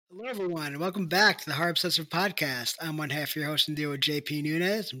Hello, everyone. Welcome back to the Horror Obsessive Podcast. I'm one half of your host and deal with JP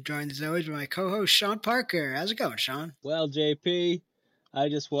Nunez. I'm joined as always by my co-host Sean Parker. How's it going, Sean? Well, JP, I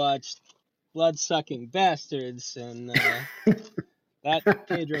just watched Bloodsucking Bastards, and that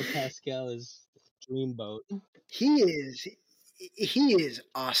Pedro Pascal is dreamboat. He is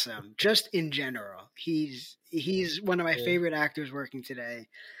awesome. Just in general, he's one of my Yeah. favorite actors working today,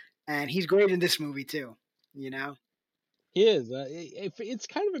 and he's great in this movie too. You know, He is. It's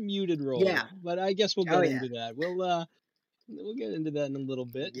kind of a muted role, Yeah. but I guess we'll Oh, get yeah. into that. We'll get into that in a little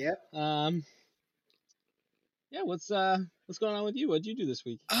bit. Yep. Yeah. What's going on with you? What'd you do this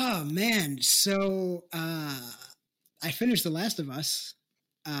week? Oh man, so I finished The Last of Us.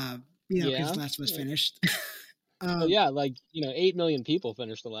 Because Yeah. The Last of Us Yeah. finished. Well, yeah, 8 million people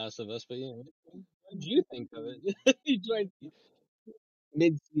finished The Last of Us, but what did you think of it? You joined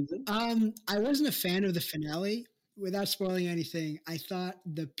mid-season. I wasn't a fan of the finale. Without spoiling anything, I thought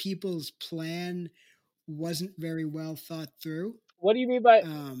the people's plan wasn't very well thought through. What do you mean by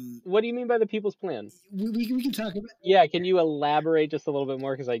Um, What do you mean by the people's plan? we can talk about Yeah, can you elaborate just a little bit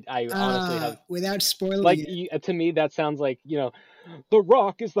more? Because I honestly have, without spoiling it. to me, that sounds like, The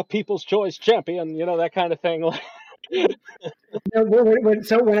Rock is the people's choice champion, that kind of thing. No,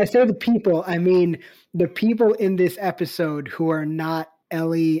 when I say the people, I mean the people in this episode who are not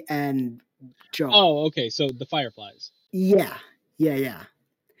Ellie and Joel. Oh, okay. So the Fireflies. Yeah.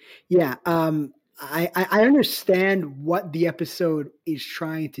 I understand what the episode is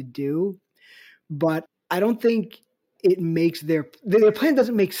trying to do, but I don't think it makes their plan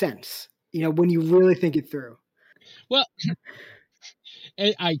doesn't make sense. When you really think it through. Well,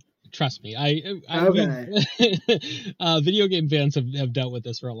 I trust me. Okay. Video game fans have dealt with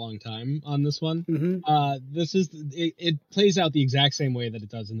this for a long time on this one. Mm-hmm. It plays out the exact same way that it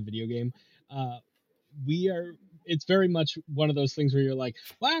does in the video game. It's very much one of those things where you're like,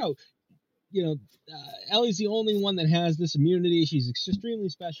 wow, Ellie's the only one that has this immunity. She's extremely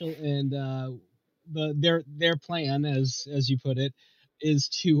special, and their plan, as you put it, is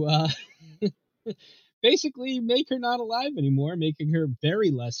to basically make her not alive anymore, making her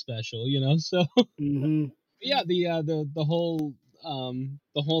very less special. So Mm-hmm. yeah, the whole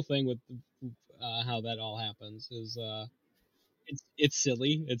thing with how that all happens is it's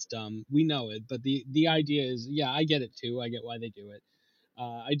silly, it's dumb, we know it, but the idea is, yeah, I get it too. I get why they do it.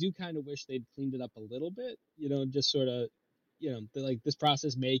 I do kind of wish they'd cleaned it up a little bit, just sort of, like, this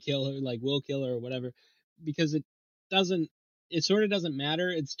process may kill her, like, will kill her or whatever, because it sort of doesn't matter.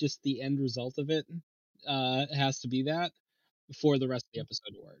 It's just the end result of it has to be that for the rest of the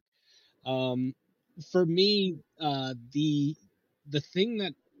episode to work. For me, the thing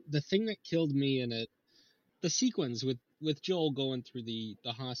that killed me in it, the sequence with Joel going through the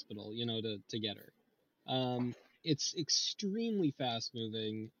hospital, to get her. It's extremely fast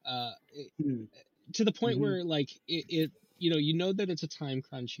moving, to the point where, like, it that it's a time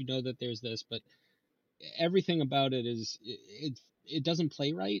crunch, that there's this, but everything about it is it doesn't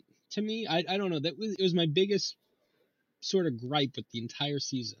play right to me. I don't know, it was my biggest sort of gripe with the entire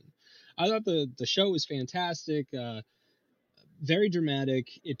season. I thought the show was fantastic, very dramatic.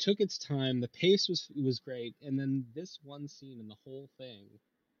 It took its time. The pace was great, and then this one scene in the whole thing,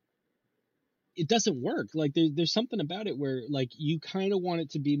 it doesn't work. Like, there's something about it where, like, you kind of want it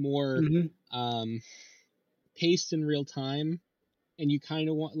to be more paced in real time, and you kind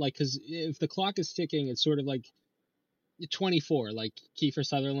of want, like, because if the clock is ticking, it's sort of like 24, like Kiefer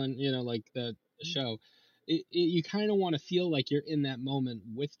Sutherland, like the show. You kind of want to feel like you're in that moment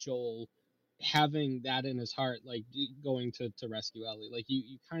with Joel, having that in his heart, like going to rescue Ellie. Like,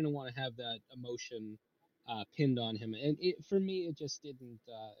 you kind of want to have that emotion pinned on him, and for me, it just didn't,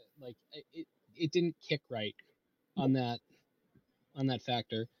 like, it didn't kick right on that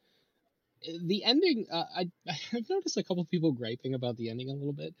factor. The ending, I've noticed a couple people griping about the ending a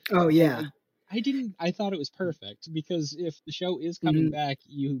little bit. Oh yeah. I thought it was perfect, because if the show is coming back,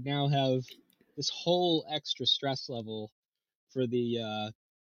 you now have this whole extra stress level for the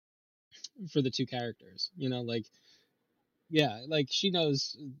two characters. Like, yeah, like, she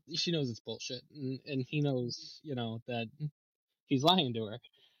knows it's bullshit, and he knows, that he's lying to her.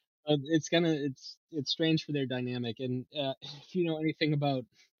 It's strange for their dynamic, and if you know anything about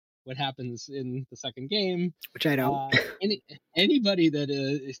what happens in the second game, Which I don't. Anybody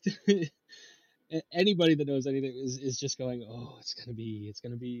that anybody that knows anything is just going, oh, it's gonna be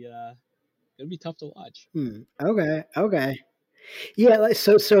tough to watch. Okay. Yeah, like,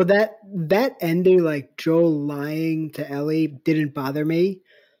 so that ending, like Joel lying to Ellie, didn't bother me.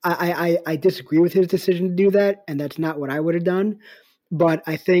 I disagree with his decision to do that, and that's not what I would have done. But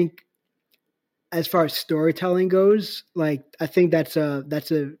I think as far as storytelling goes, like I think that's a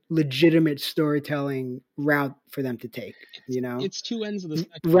legitimate storytelling route for them to take, It's two ends of the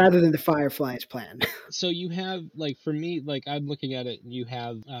spectrum. rather than the Fireflies plan. So you have, like, for me, like, I'm looking at it, and you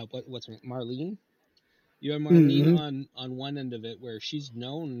have what's her name? Marlene. You have Marlene Mm-hmm. on one end of it, where she's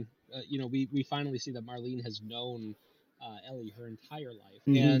known. We finally see that Marlene has known Ellie her entire life,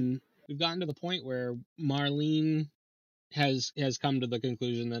 Mm-hmm. and we've gotten to the point where Marlene has come to the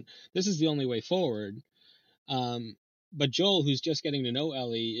conclusion that this is the only way forward. Um, but Joel, who's just getting to know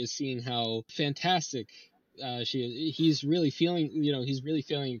Ellie, is seeing how fantastic she is. He's really feeling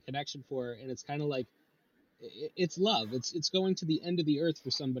a connection for her, and it's kind of like it's love. It's going to the end of the earth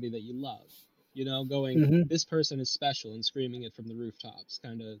for somebody that you love. Going, Mm-hmm. this person is special, and screaming it from the rooftops,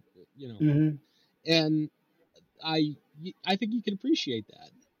 kind of. Mm-hmm. And I I think you can appreciate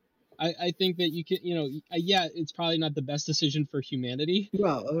that. I think that you can, yeah, it's probably not the best decision for humanity,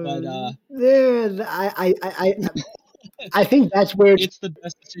 Well, but I think that's where it's the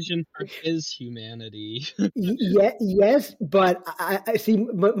best decision for his humanity. yeah, yes, but I see.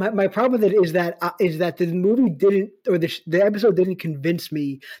 My problem with it is that the movie didn't, or the episode didn't convince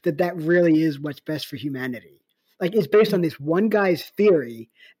me that that really is what's best for humanity. Like it's based on this one guy's theory,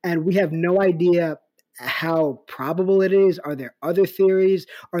 and we have no idea how probable it is. Are there other theories?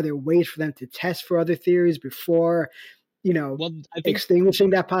 Are there ways for them to test for other theories before, Well, extinguishing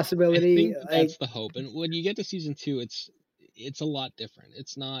that I possibility? think that's Like, the hope. And when you get to season 2, it's a lot different.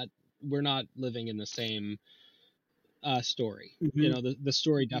 It's not We're not living in the same story. mhm. The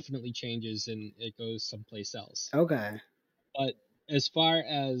story definitely changes and it goes someplace else. Okay. But as far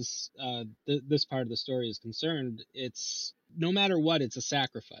as this part of the story is concerned, it's no matter what, it's a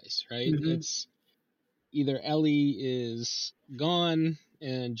sacrifice, right? Hmm. It's either Ellie is gone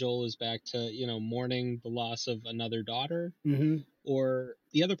and Joel is back to, mourning the loss of another daughter, Hmm. or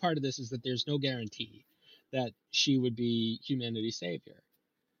the other part of this is that there's no guarantee that she would be humanity's savior.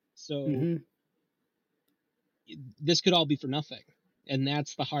 So Hmm. this could all be for nothing. And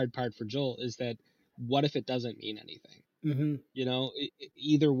that's the hard part for Joel, is that what if it doesn't mean anything? Hmm.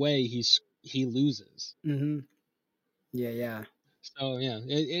 Either way, he loses. Hmm. Yeah, yeah. So yeah,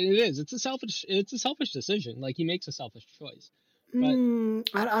 it is. It's a selfish decision. Like, he makes a selfish choice. But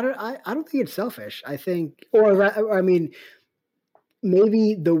I don't think it's selfish. I think, I mean,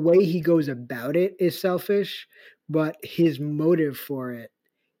 maybe the way he goes about it is selfish, but his motive for it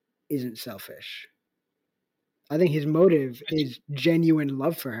isn't selfish. I think his motive I think, is genuine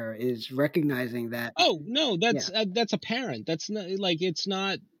love for her, is recognizing that, oh no, yeah. that's apparent. That's not like it's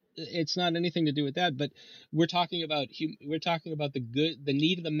not anything to do with that. But we're talking about the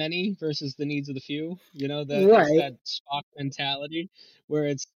need of the many versus the needs of the few. That it's Right, that Spock mentality, where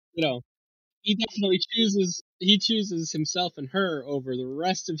it's, he chooses himself and her over the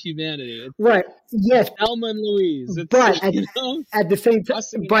rest of humanity. right, It's yes, Thelma and Louise. It's but at the same time,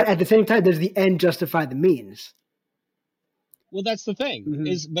 tossing it up. does the end justify the means? Well, that's the thing, Hmm.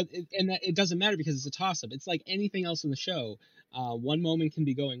 is but it doesn't matter because it's a toss up. It's like anything else in the show. One moment can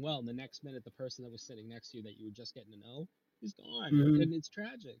be going well, and the next minute, the person that was sitting next to you that you were just getting to know is gone, Hmm. and it's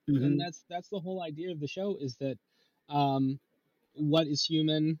tragic. And Hmm. that's the whole idea of the show, is that, um, what is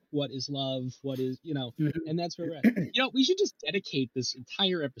human, what is love, what is, Hmm. and that's where we're at. We should just dedicate this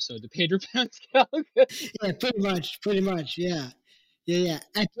entire episode to Pedro Pascal. Yeah, pretty much, yeah, yeah, yeah.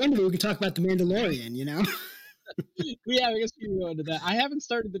 At the end of it, we can talk about the Mandalorian. Yeah, I guess we can go into that. I haven't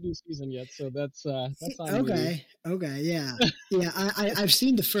started the new season yet, so that's on you. Okay. Okay. Yeah. Yeah. I've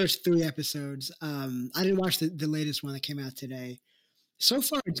seen the first 3 episodes. I didn't watch the latest one that came out today. So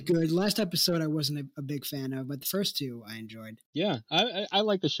far, it's good. Last episode, I wasn't a big fan of, but the first two I enjoyed. Yeah, I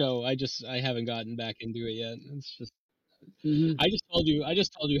like the show. I haven't gotten back into it yet. It's just Hmm. I just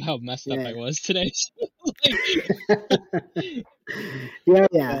told you how messed up I Yeah. was today. Like, Yeah.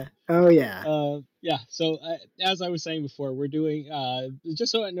 Yeah. well, Oh, yeah. yeah. So, as I was saying before, we're doing,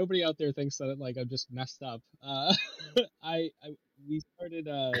 just so that nobody out there thinks that, like, I'm just messed up. We started,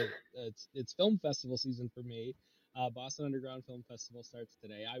 it's film festival season for me. Boston Underground Film Festival starts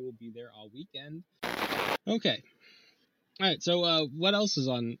today. I will be there all weekend. Okay. All right. So, what else is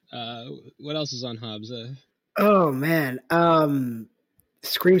on? What else is on Hobbs? Oh man.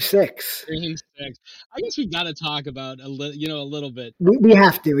 Scream 6. Scream 6. I guess we got to talk about a little bit. We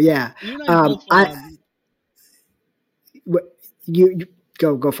have to. Yeah. You and I both went I out. you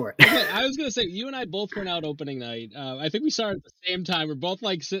go for it. Okay, I was gonna say, you and I both went out opening night. I think we saw it at the same time. We're both,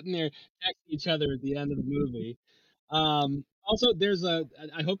 like, sitting there texting each other at the end of the movie. Also, there's a.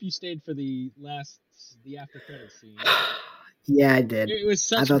 I hope you stayed for the after credits scene. Yeah, I did. It was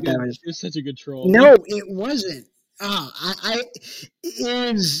I such a thought that good. was It was such a good troll. no, it wasn't. it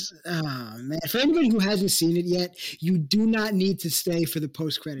is, oh man. For anybody who hasn't seen it yet, you do not need to stay for the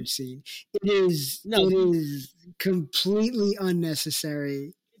post-credit scene. No, It is completely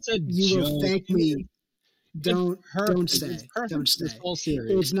unnecessary. it's a You will joke. thank me. It's Don't perfect. It's stay. perfect Don't for this stay. whole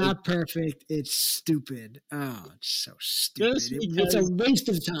series. It's not perfect. It's stupid. Oh, it's so stupid. Just It's a because, waste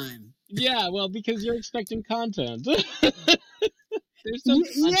of time. yeah, well, because you're expecting content. There's some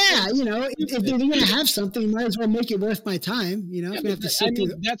Yeah, content. if they're going to have something, might as well make it worth my time. If Yeah, I'm going to but have to I sit through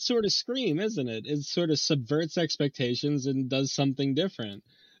mean, that's sort of Scream, isn't it? It sort of subverts expectations and does something different.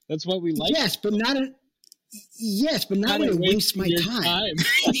 That's what we like. yes, but not a, yes, but not Not when at it wastes wasting my your time. time.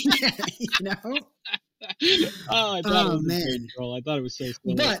 Yeah. Oh, I thought it Oh was a great man. troll. I thought it was so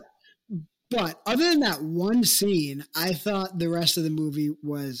silly. But other than that one scene, I thought the rest of the movie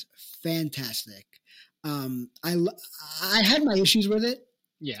was fantastic. I had my issues with it,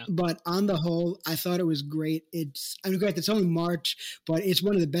 Yeah. but on the whole, I thought it was great. Correct. It's only March, but it's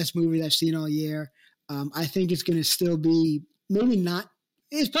one of the best movies I've seen all year. I think it's going to still be maybe not.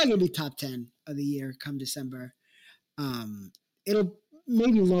 It's probably going to be top 10 of the year come December. It'll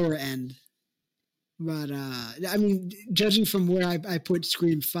maybe lower end, but I mean, judging from where I put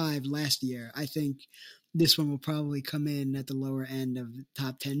Scream 5 last year, I think this one will probably come in at the lower end of the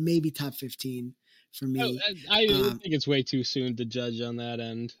top 10, maybe top 15 for me. I think it's way too soon to judge on that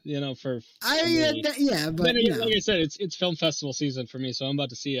end, for me. But Then again, like I said, it's film festival season for me, so I'm about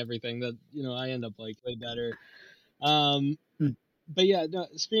to see everything that, I end up like way better. Hmm. But yeah, no,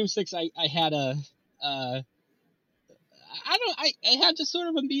 Scream 6, I had a, I had just sort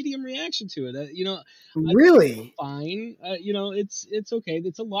of a medium reaction to it. I thought it was Really? fine. It's okay.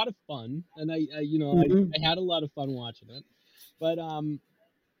 It's a lot of fun, and Mhm. I had a lot of fun watching it. But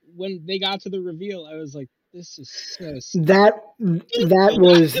when they got to the reveal, I was like, this is so stupid. That I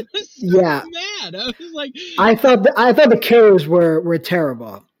was was so yeah. mad. I was like, I thought the killers were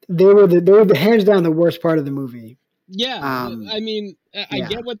terrible. They were the hands down the worst part of the movie. yeah, I mean, I Yeah.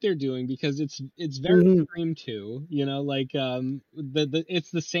 get what they're doing because it's very Mhm. Scream 2, like the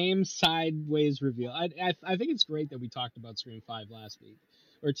it's the same sideways reveal. I think it's great that we talked about Scream 5 last week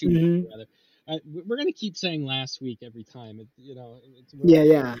or 2 weeks Mhm. rather. We're gonna keep saying last week every time. We're Yeah,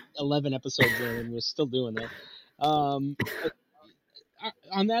 yeah. 11 episodes in and we're still doing that. But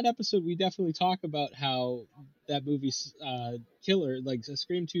on that episode, we definitely talk about how that movie's killer, like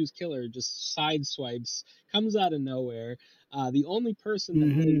Scream 2's killer, just sideswipes, comes out of nowhere. The only person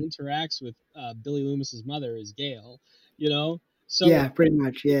that really Mhm. interacts with Billy Loomis's mother is Gail, you know. So Yeah, pretty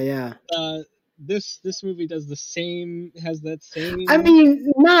much. Yeah, yeah. this movie does the same, has that I same.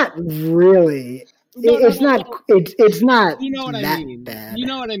 mean, not really. No, no, It's no, not. no. It's not You know what I that mean. bad. You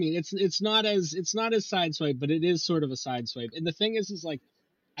know what I mean. It's not as sideswipe, but it is sort of a sideswipe. And the thing is like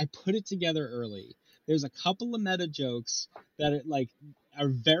I put it together early. There's a couple of meta jokes that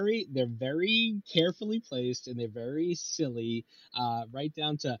they're very carefully placed and they're very silly. Right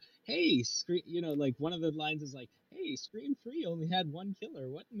down to hey, Scream. Like one of the lines is like, "Hey, Scream 3 only had one killer.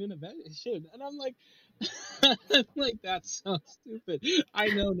 What an innovation!" And I'm like, like that's so stupid. I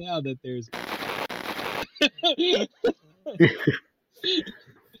know now that there's.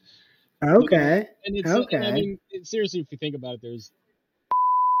 Okay. And I Okay. mean, seriously, if you think about it, there's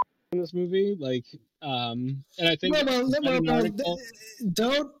in this movie, and I think I read an article.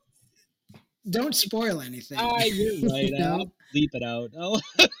 Don't spoil anything. You're right. you I'll know. bleep it out. Oh,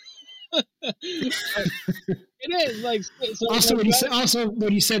 it is so. Also,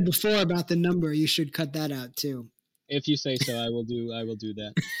 what you said before about the number, you should cut that out too. If you say so, I will do. I will do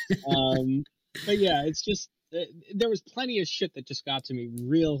that. But yeah, it's just there was plenty of shit that just got to me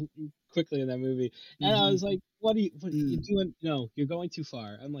real quickly in that movie, and I Mm-hmm. was like, "What are you doing? No, you're going too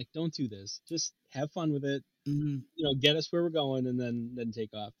far." I'm like, "Don't do this. Just have fun with it. Mm-hmm. Get us where we're going, and then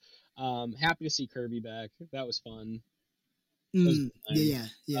take off." Happy to see Kirby back. That was fun. That was a good time.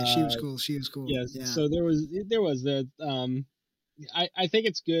 Yeah. She was cool. She was cool. Yes. Yeah. So there was the I think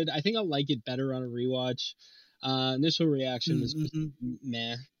it's good. I think I'll like it better on a rewatch. Initial reaction was just Mm-hmm.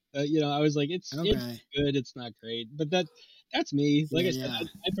 meh. I was like, it's Okay. good. It's not great, but that's me. Like Yeah. I said, Yeah.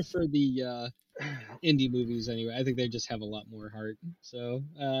 I prefer the indie movies anyway. I think they just have a lot more heart. So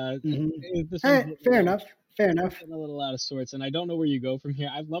Mm-hmm. this All one's right. Fair enough. Fair enough. getting a little out of sorts, and I don't know where you go from here.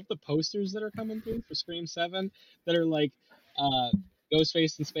 I love the posters that are coming through for Scream 7 that are like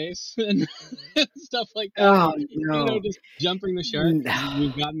Ghostface in space and stuff like that. Oh no. Just jumping the shark.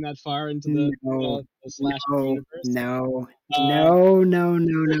 We've gotten that far into No. the slash No. universe. No. Uh, No. No.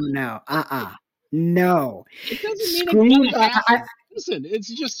 No. No. No. No. it doesn't mean it's Scream. gonna happen. Listen, it's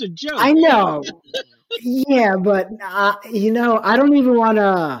just a joke. I know. Yeah, but I don't even want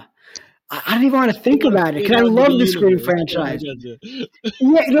to. I don't even want to think about it because I love the Scream franchise.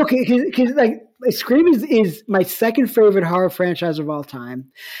 Yeah, okay, because like Scream is my second favorite horror franchise of all time,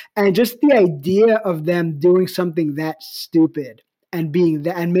 and just the idea of them doing something that stupid and being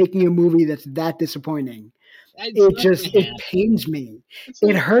that and making a movie that's that disappointing, it pains me.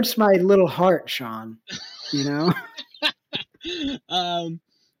 It hurts my little heart, Sean. You know.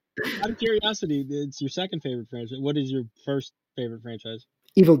 Out of curiosity, it's your second favorite franchise. What is your first favorite franchise?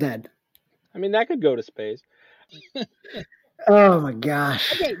 Evil Dead. I mean, that could go to space. Oh my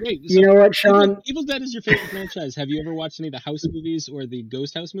gosh. Okay, wait. So you know what, Sean? Evil Dead is your favorite franchise. Have you ever watched any of the House movies or the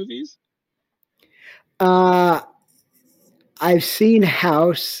Ghost House movies? I've seen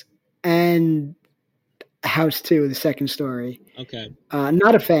House and House 2, the second story. Okay.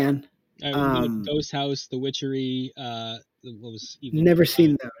 Not a fan. Ghost House, The Witchery, what was Evil Never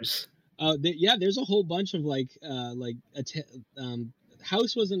seen those. There's a whole bunch of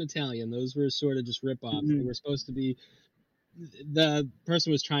House wasn't Italian. Those were sort of just rip-offs. Mm-hmm. They were supposed to be. The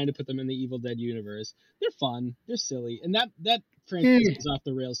person was trying to put them in the Evil Dead universe. They're fun. They're silly, and that franchise is off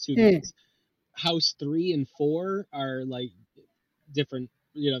the rails too. Because House 3 and 4 are like different.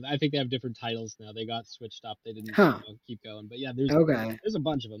 I think they have different titles now. They got switched up. They didn't keep going. But yeah, there's a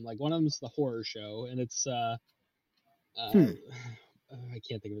bunch of them. Like one of them is the horror show, and it's I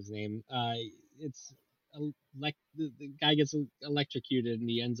can't think of his name. It's the guy gets electrocuted and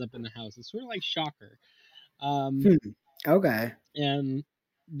he ends up in the house. It's sort of like Shocker. Okay. And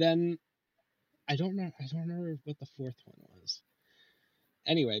then I don't remember what the fourth one was.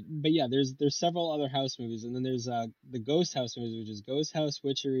 Anyway, but yeah, there's several other House movies, and then there's the Ghost House movies, which is Ghost House,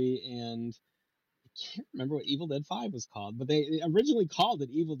 Witchery, and I can't remember what Evil Dead 5 was called, but they originally called it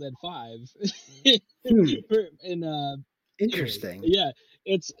Evil Dead 5. Interesting. Yeah,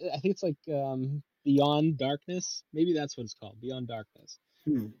 I think it's like Beyond Darkness. Maybe that's what it's called, Beyond Darkness.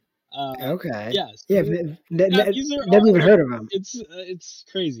 Okay. Yes. Yeah. Never even heard of them. It's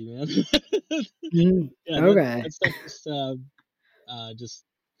crazy, man. Okay. That stuff just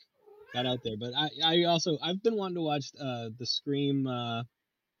got out there, but I've been wanting to watch the Scream.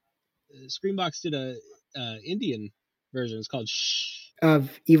 Screambox did a Indian version. It's called Shh.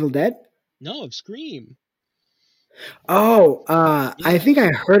 Of Evil Dead. No, of Scream. Oh, I think I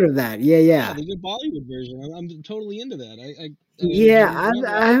heard of that. Yeah. There's a Bollywood version. I'm totally into that. All right.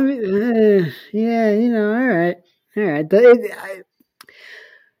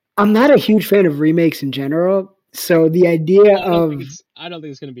 I'm not a huge fan of remakes in general, so the idea I don't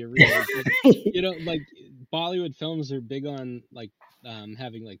think it's going to be a remake. Like Bollywood films are big on like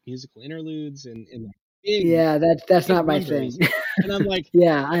having like musical interludes and big, that's not my thing. And I'm like,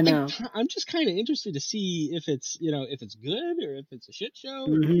 yeah, I know. I'm just kind of interested to see if it's if it's good or if it's a shit show.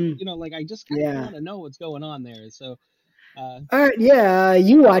 Mm-hmm. Like I just kind of want to know what's going on there. So, all right,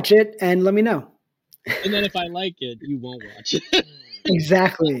 you watch it and let me know. And then if I like it, you won't watch it.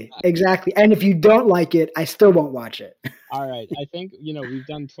 Exactly. And if you don't like it, I still won't watch it. All right. I think, we've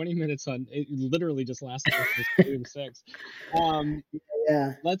done 20 minutes on it. Literally just lasted for 6.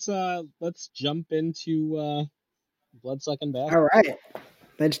 Yeah. Let's jump into Bloodsucking Bastards. All right.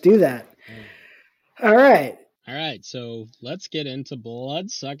 Let's do that. All right. So let's get into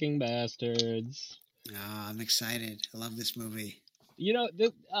Bloodsucking Bastards. Oh, I'm excited. I love this movie.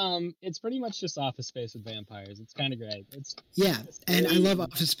 It's pretty much just Office Space with vampires. It's kind of great. And I love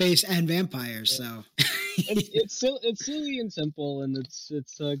Office Space and vampires. So it's silly and simple, and it's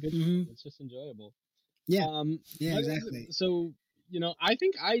good. Mm-hmm. It's just enjoyable. Yeah. Exactly. So I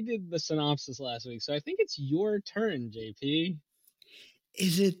think I did the synopsis last week, so I think it's your turn, JP.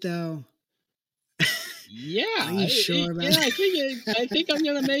 Is it though? Yeah. Are you sure about that? I think I'm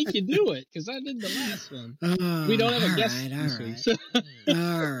gonna make you do it because I did the last one. We don't have a guest this week. So.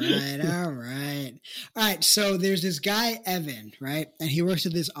 All right. So there's this guy Evan, right, and he works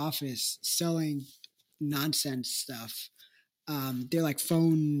at this office selling nonsense stuff. They're like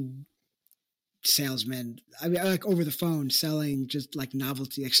phone salesmen. I mean, like over the phone selling just like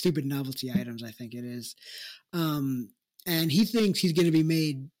novelty, like stupid novelty items. I think it is. And he thinks he's going to be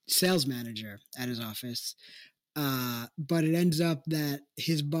made sales manager at his office. But it ends up that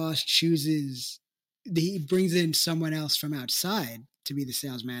his boss he brings in someone else from outside to be the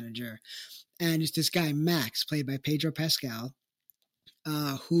sales manager. And it's this guy, Max, played by Pedro Pascal,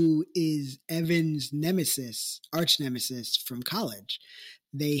 who is Evan's arch nemesis from college.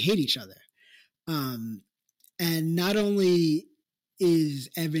 They hate each other. And not only is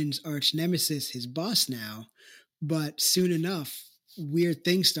Evan's arch nemesis his boss now, but soon enough, weird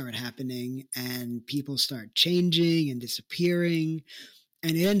things start happening and people start changing and disappearing.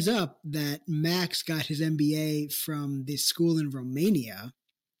 And it ends up that Max got his MBA from this school in Romania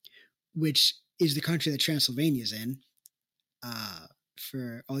which is the country that Transylvania's in.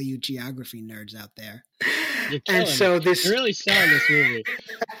 For all you geography nerds out there. You're And killing so it. this You're really selling this movie.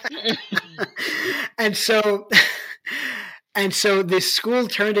 and so this school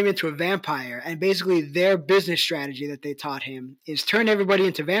turned him into a vampire, and basically their business strategy that they taught him is turn everybody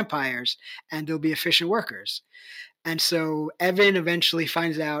into vampires and they'll be efficient workers. And so Evan eventually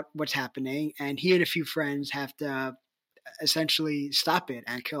finds out what's happening, and he and a few friends have to essentially stop it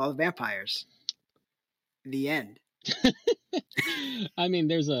and kill all the vampires. The end. I mean,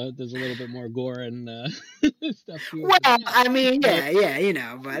 there's a little bit more gore and stuff to it. Well, I mean, yeah, you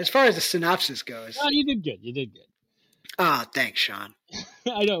know, but as far as the synopsis goes, Oh, you did good. You did good. Oh, thanks, Sean.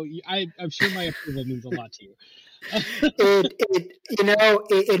 I know. I'm sure my approval means a lot to you.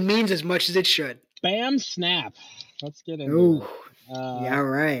 It means as much as it should. Bam, snap. Let's get into it. Yeah,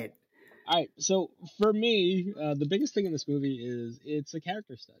 right. All right. So for me, the biggest thing in this movie is it's a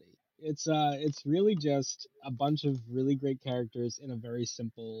character study. It's really just a bunch of really great characters in a very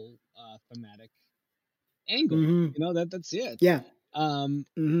simple thematic angle. Mm-hmm. You know, that's it. Yeah. And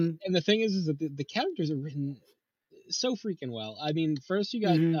the thing is that the characters are written so freaking well. I mean, first you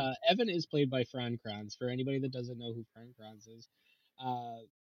got Evan is played by Fran Kranz. For anybody that doesn't know who Fran Kranz is,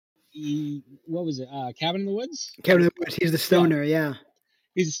 what was it? Cabin in the Woods. Cabin in the Woods. He's the stoner. Yeah.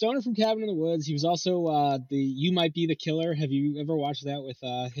 He's a stoner from Cabin in the Woods. He was also the You Might Be the Killer. Have you ever watched that with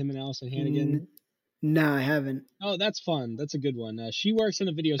him and Allison Hannigan? No, I haven't. Oh, that's fun. That's a good one. She works in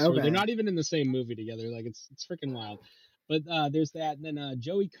a video store. Okay. They're not even in the same movie together. Like it's freaking wild. But there's that, and then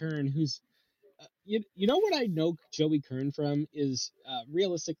Joey Kern, who's you know what I know Joey Kern from is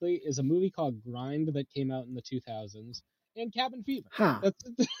realistically is a movie called Grind that came out in the 2000s and Cabin Fever. Huh. That's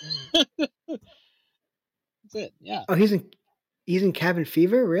it. Yeah. Oh, he's in Cabin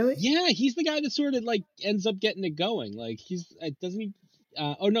Fever, really? Yeah, he's the guy that sort of like ends up getting it going. Like he's doesn't he?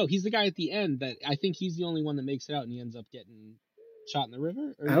 Oh no, he's the guy at the end that I think he's the only one that makes it out, and he ends up getting shot in the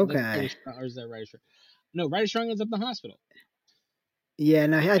river. Okay. Or is that Ryder Strong? No, Ryder Strong ends up in the hospital. Yeah,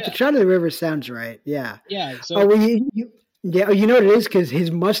 no, the Shot of the River sounds right. Yeah. Yeah. So. Oh, well, you know what it is because his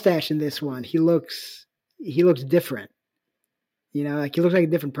mustache in this one, he looks different. You know, like he looks like a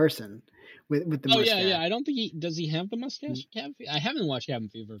different person with the mustache. Oh yeah. I don't think does he have the mustache? I haven't watched Cabin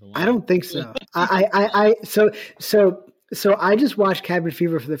Fever in a while. I don't think so. So I just watched Cabin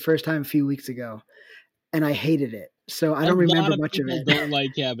Fever for the first time a few weeks ago, and I hated it. So I don't remember much of it. Don't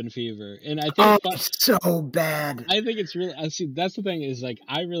like Cabin Fever, and I think it's so bad. I think it's really. See, that's the thing is like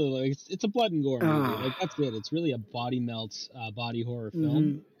I really like. It's a blood and gore movie. Like that's it. It's really a body melts, body horror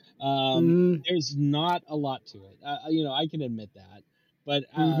film. There's not a lot to it. You know, I can admit that, but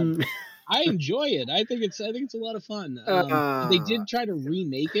I enjoy it. I think it's a lot of fun. They did try to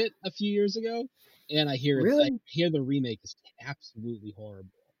remake it a few years ago, and I hear I hear the remake is absolutely horrible.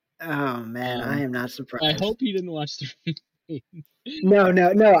 Oh man, I am not surprised. I hope you didn't watch the remake. No.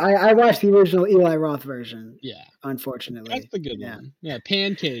 I watched the original Eli Roth version. Yeah, unfortunately, that's the good one. Yeah,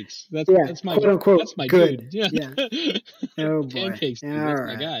 Pancakes. That's my quote unquote. That's my good. Dude. Yeah. Oh boy. Pancakes. Dude, that's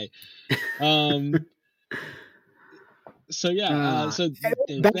my guy. So yeah. So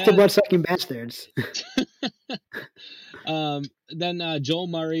back to Bloodsucking Bastards. Then Joel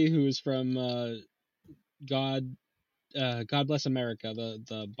Murray, who's from God Bless America,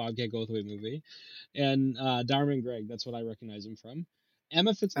 the Bobcat Goldthwait movie, and Darwin Gregg. That's what I recognize him from.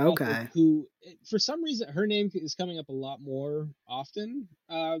 Emma Fitzpatrick, who for some reason her name is coming up a lot more often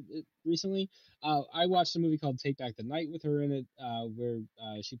recently. I watched a movie called Take Back the Night with her in it, where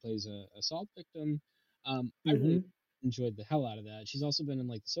she plays a assault victim. I really enjoyed the hell out of that. She's also been in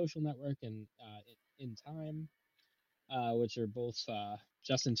like The Social Network and In Time, which are both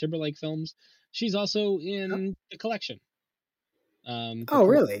Justin Timberlake films. She's also in The Collection.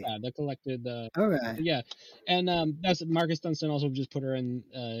 Really? Yeah, The Collected. Okay. Yeah, and that's Marcus Dunstan also just put her in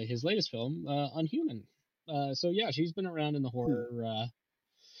his latest film, Unhuman. So yeah, she's been around in the horror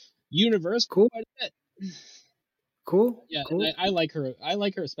universe quite a bit. Cool. Yeah, cool. I like her. I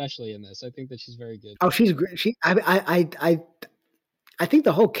like her especially in this. I think that she's very good. Oh, she's great. I think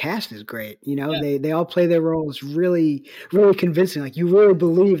the whole cast is great. You know, they all play their roles really, really convincing. Like you really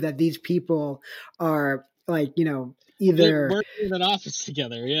believe that these people are like, you know, either they're working in an office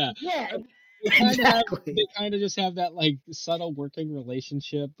together. Yeah. Yeah. They kind of just have that like subtle working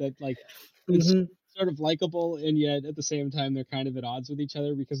relationship that like is sort of likable, and yet at the same time they're kind of at odds with each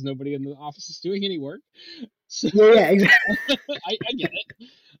other because nobody in the office is doing any work. So, yeah, exactly. I get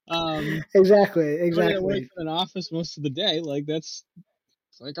it. Exactly. Work in an office most of the day, like that's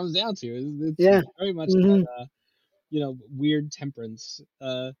what it comes down to. It's very much that, you know, weird temperance.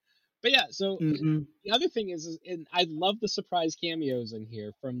 But yeah, so Mm-hmm. the other thing is and I love the surprise cameos in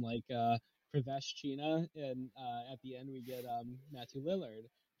here from like Pravesh China, and at the end we get Matthew Lillard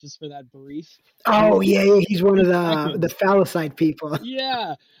just for that brief Oh yeah, yeah, he's one of the seconds. phallicide people.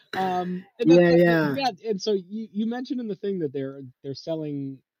 Yeah, and Yeah, yeah, yeah, and so you mentioned in the thing that they're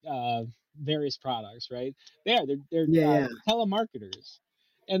selling various products, right? They're yeah, yeah. telemarketers,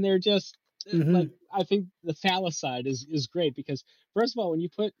 and they're just Mm-hmm. like, I think the phallicide is great because first of all, when you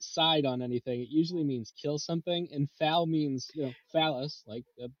put side on anything, it usually means kill something, and phal means phallus, like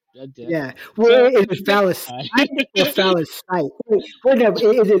a dick. Yeah. Well, So is it phallicide. phallicide or phallicite? Wait, no,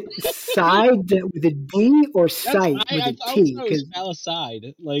 is it side with a D or That's site with I a always T? thought it was Because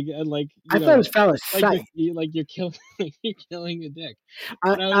phallicide, like I thought it was phallicite. like you're killing you're killing a dick,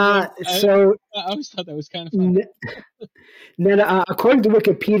 Uh, and I was uh, like, so I always thought that was kind of funny. n- no, no, according to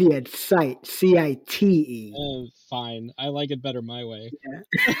Wikipedia, it's site, CITE. Fine, I like it better my way.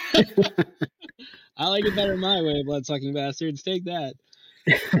 Yeah. I like it better my way, bloodsucking bastards. Take that.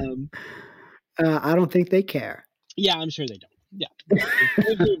 I don't think they care. Yeah, I'm sure they don't. Yeah,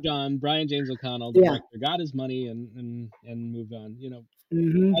 they've moved on. Brian James O'Connell, the Yeah. director, got his money and moved on.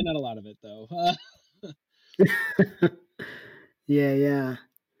 Mm-hmm. Not a lot of it though. Yeah, yeah.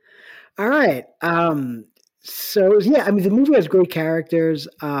 All right. So yeah, I mean, the movie has great characters.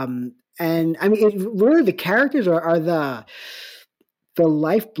 And I mean, really, the characters are the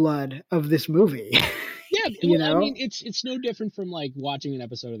lifeblood of this movie. Yeah, You well, I know? mean, it's no different from like watching an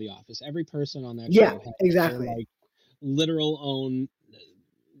episode of The Office. Every person on that Yeah, show has their exactly. like literal own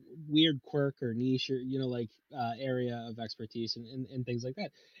weird quirk or niche or like area of expertise and things like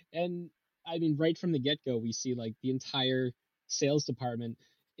that. And I mean, right from the get go, we see like the entire sales department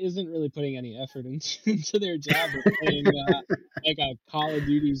isn't really putting any effort into their job of playing like a Call of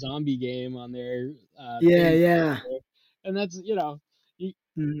Duty zombie game on their Yeah, thing. yeah. And that's you,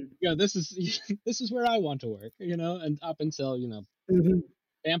 Mhm. this is this is where I want to work, and up until Mhm.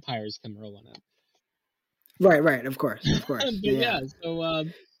 vampires come rolling in. Right, right. Of course, of course. But Yeah. yeah, so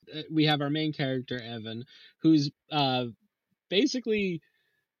we have our main character Evan, who's basically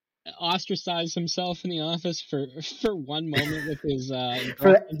ostracized himself in the office for one moment with his For,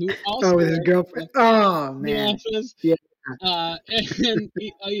 girlfriend, who also with his works girlfriend. Oh in the man. office. Yeah. And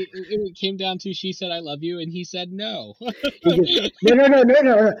it came down to she said I love you, and he said no. He goes, no, no, no, no, no,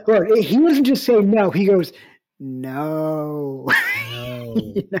 no. Look, he doesn't just say no. He goes, no. No.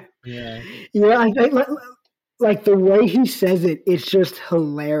 You know? Yeah. Yeah, like the way he says it, it's just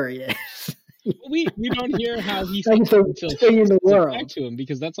hilarious. We don't hear how he Like says it's the it until worst she thing in the says it back world. to him,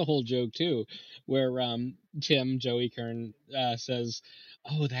 because that's a whole joke too, where Tim Joey Kern says,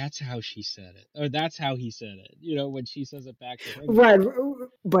 "Oh, that's how she said it," or "That's how he said it." When she says it back to him. Right.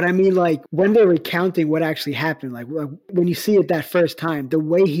 But I mean, like, when they're recounting what actually happened, like when you see it that first time, the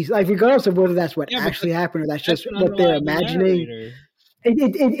way he's like, regardless of whether that's what Yeah, but actually happened or that's that's just an what they're unreliable imagining, narrator.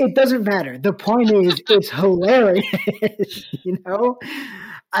 it doesn't matter. The point is, it's hilarious.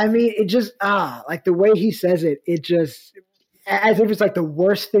 I mean, it just like the way he says it, it just as if it's like the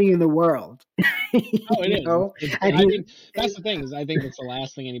worst thing in the world. Oh, it is. And I mean, that's the thing, is I think it's the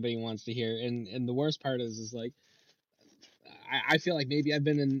last thing anybody wants to hear, and the worst part is like, I feel like maybe I've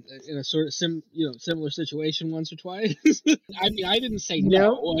been in a sort of similar situation once or twice. I mean, I didn't say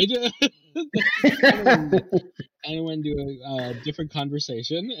no. I went into a different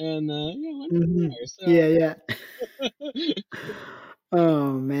conversation, and went from Mhm. there. So. Yeah, yeah.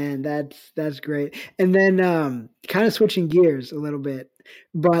 Oh man, that's great. And then kind of switching gears a little bit,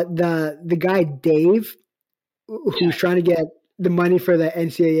 but the guy Dave who's trying to get the money for the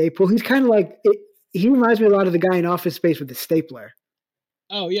NCAA pool, he's kind of like he reminds me a lot of the guy in Office Space with the stapler.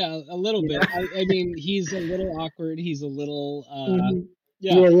 Oh yeah, a little bit. I mean, he's a little awkward. He's a little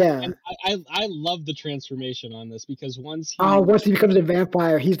Yeah, yeah. And I love the transformation on this, because once he becomes a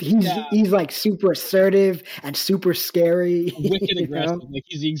vampire, he's like super assertive and super scary. wicked aggressive. Like,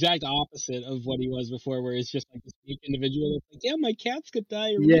 he's the exact opposite of what he was before, where he's just like this weak individual that's like, yeah, my cat's got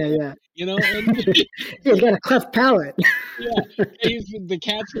diarrhea. Yeah. And He's got a cleft palate. the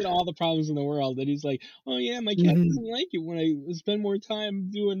cat's got all the problems in the world, and he's like, oh yeah, my cat doesn't like it when I spend more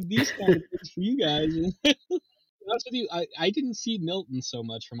time doing these kind of things for you guys. Honest with you, I didn't see Milton so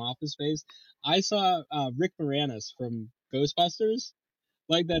much from Office Space. I saw Rick Moranis from Ghostbusters,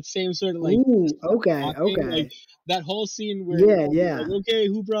 like that same sort of like. Ooh, okay, talking, okay. like that whole scene where Yeah. like, okay,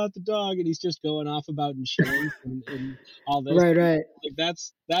 who brought the dog, and he's just going off about insurance and all this. Right. Like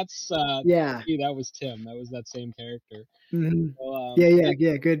that's Yeah. that was Tim. That was that same character. Mm-hmm. So,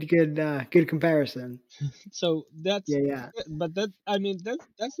 Yeah. Good comparison. So that's Yeah. but that I mean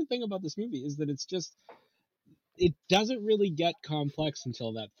that's the thing about this movie, is that it doesn't really get complex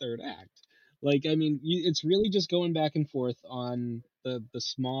until that third act. Like, I mean, it's really just going back and forth on the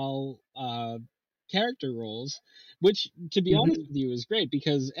small character roles, which, to be honest Mhm. with you, is great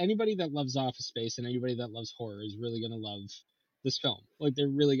because anybody that loves Office Space and anybody that loves horror is really going to love this film. Like, they're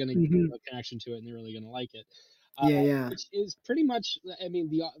really going to Mhm. feel a connection to it, and they're really going to like it. Yeah, yeah. Which is pretty much, I mean,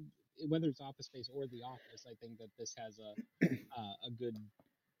 whether it's Office Space or The Office, I think that this has a good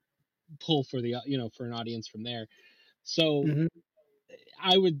pull for the for an audience from there. So Mhm.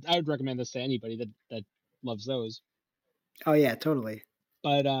 I would recommend this to anybody that loves those. Oh yeah, totally.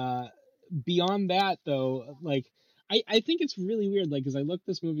 But beyond that, though, like I think it's really weird, like, because I looked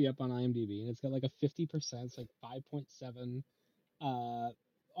this movie up on IMDb and it's got like a 50%, it's like 5.7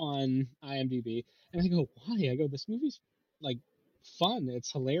 on IMDb, and I go, why? I go, this movie's like fun,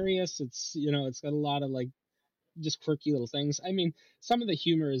 it's hilarious, it's it's got a lot of like just quirky little things. I mean, some of the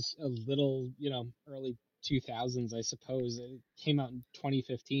humor is a little, early 2000s, I suppose. It came out in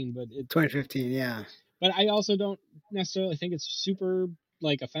 2015, 2015. Yeah. but I also don't necessarily think it's super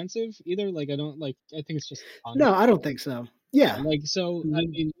like offensive either. Like, I don't like. I think it's just fun. No, I don't think so. Yeah, Yeah. like, so. I Mhm.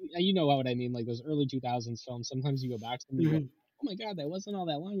 mean, you know what I mean. Like those early 2000s films. Sometimes you go back to them and you go, Mhm. "Oh my god, that wasn't all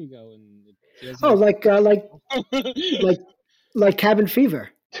that long ago," and it feels Oh, like. like like Cabin Fever.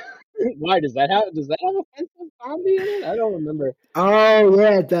 Why does that have offensive comedy in it? I don't remember. Oh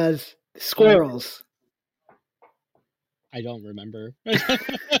yeah, it does. I Squirrels. I don't remember. I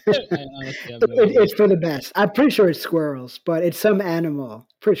honestly have no idea. It's for the best. I'm pretty sure it's squirrels, but it's some animal.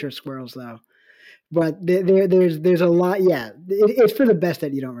 Pretty sure squirrels though. But there's a lot. Yeah, it's for the best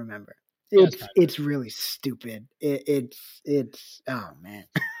that you don't remember. Yeah, it's It's really stupid. It's oh man.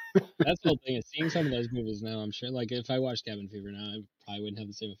 That's the whole thing. Is seeing some of those movies now, I'm sure. Like, if I watched Cabin Fever now, it probably wouldn't have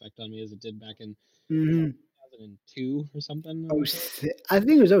the same effect on me as it did back in Hmm. 2002 or something. I Oh, want to say. I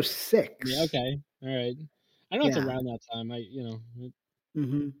think it was oh Yeah. six. Okay. All right. I know it's Yeah. around that time.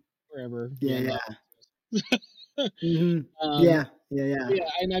 Hmm. Wherever Yeah, beyond yeah. that. Hmm. um. Yeah, yeah, yeah. Yeah,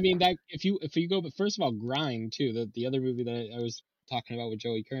 and I mean that if you go, but first of all, Grind too. The other movie that I was talking about with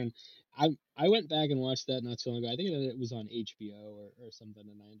Joey Kern. I went back and watched that not so long ago. I think that it was on HBO or something,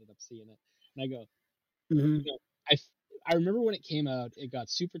 and I ended up seeing it. And I go, Hmm. you know, I I remember when it came out, it got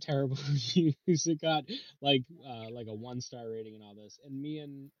super terrible reviews. It got like a 1-star rating and all this. And me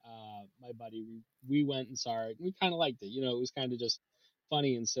and my buddy, we went and saw it. And we kind of liked it. It was kind of just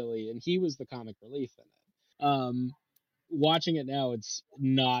funny and silly. And he was the comic relief in it. Watching it now, it's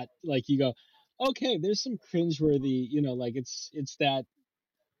not like you go, okay, there's some cringeworthy, like it's that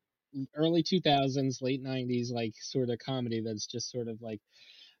early 2000s, late 90s, like sort of comedy that's just sort of like,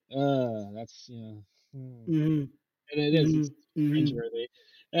 that's Hmm. and it is. Hmm. It's Hmm. cringeworthy,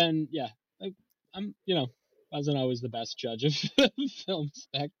 and yeah, like, I'm wasn't always the best judge of films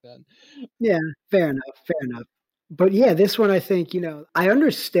back then. Yeah, fair enough, fair enough. But yeah, this one I think, I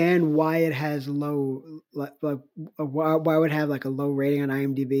understand why it has low, like why it would have like a low rating on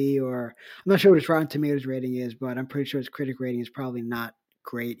IMDb, or I'm not sure what its Rotten Tomatoes rating is, but I'm pretty sure its critic rating is probably not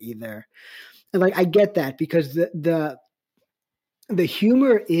great either. And like I get that because the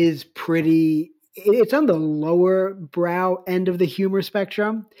humor is pretty. It's on the lower brow end of the humor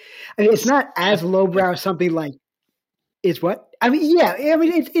spectrum. I mean, it's It's not as lowbrow as something like is what I mean. Yeah, I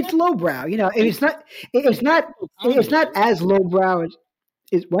mean it's lowbrow, and it's, it's not it's physical it's comedy. not as lowbrow as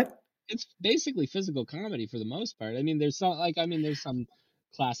is what. It's basically physical comedy for the most part. I mean, there's some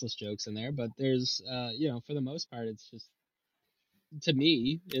classless jokes in there, but there's for the most part, it's just, to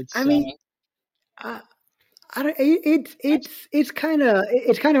me, I it's mean, uh, I don't, it's kind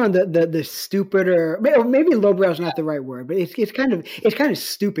of on the stupider, or maybe lowbrow is not the right word, but it's kind of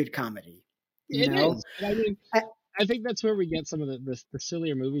stupid comedy, you it know. is. But I mean, I, I think that's where we get some of the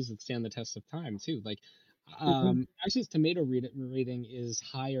sillier movies that stand the test of time too. Like, mhm, actually, its tomato rating is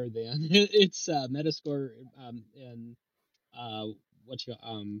higher than its Metascore, and uh,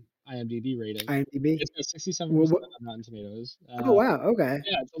 IMDb rating. IMDb. It's got 67% What, on Rotten Tomatoes. oh wow, okay,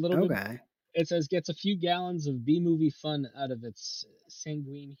 Yeah, it's a little bit. okay. It says gets a few gallons of B movie fun out of its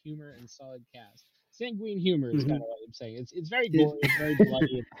sanguine humor and solid cast. Sanguine humor is kind Hmm. of what I'm saying. It's very Is gory. It's very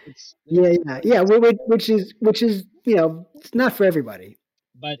bloody. It's yeah, yeah, yeah. Which is it's not for everybody,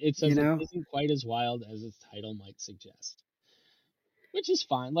 but it you says it know. isn't quite as wild as its title might suggest, which is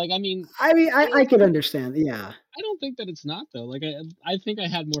fine. Like, I mean, I mean, I I don't could think understand. Yeah. I don't think that it's not, though. Like, I think I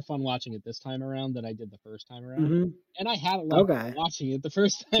had more fun watching it this time around than I did the first time around, Hmm. and I had a lot of fun Okay. watching it the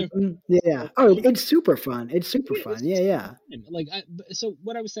first time. Mhm. Yeah. Oh, it's super fun. It's super It's fun. Yeah, just yeah. fun. Like, so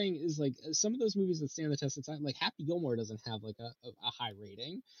what I was saying is, like, some of those movies that stand the test of time, like Happy Gilmore doesn't have like a high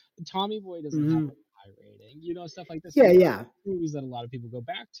rating, Tommy Boy doesn't have Hmm. like a high rating, stuff like this. Yeah, Those yeah. are movies that a lot of people go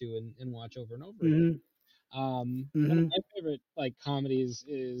back to and watch over and over again. Hmm. One of Mm-hmm. my favorite like comedies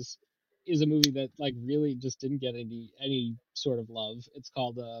is a movie that like really just didn't get any sort of love. It's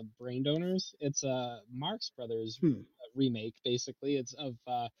called Brain Donors. It's a Marx Brothers Hmm. remake, basically. It's of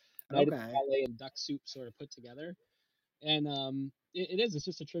Night at the Okay. Ballet and Duck Soup sort of put together, and it is. It's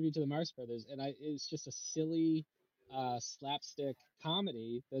just a tribute to the Marx Brothers, and it's just a silly, slapstick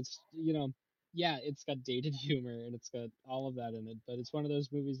comedy. That's yeah, it's got dated humor and it's got all of that in it. But it's one of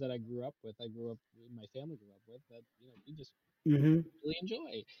those movies that I grew up with. My family grew up with that. We just Mm-hmm. really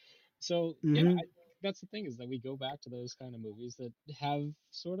enjoy. So yeah, Mm-hmm. I think that's the thing is that we go back to those kind of movies that have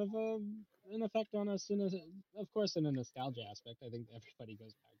sort of an effect on us of course, in a nostalgia aspect. I think everybody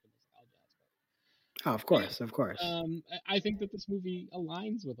goes back to nostalgia aspect. Oh, of Yeah. course, of course. I think that this movie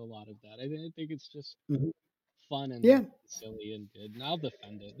aligns with a lot of that. I think it's just Mm-hmm. fun and Yeah. silly and good, and I'll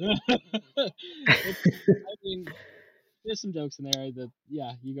defend it. It's, I mean, there's some jokes in there that,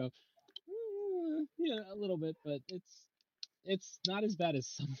 yeah, you go, yeah, a little bit, but it's not as bad as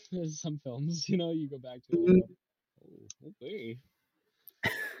some as some films. You go back to it and Mhm. go, oh, okay.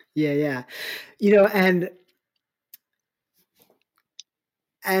 Yeah, yeah.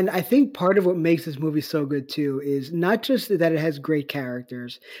 And I think part of what makes this movie so good too is not just that it has great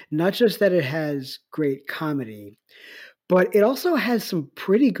characters, not just that it has great comedy, but it also has some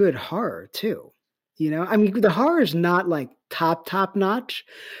pretty good horror too. I mean, the horror is not like top notch,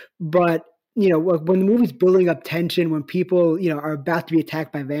 but when the movie's building up tension, when people are about to be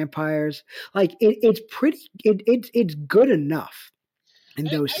attacked by vampires, like it's good enough in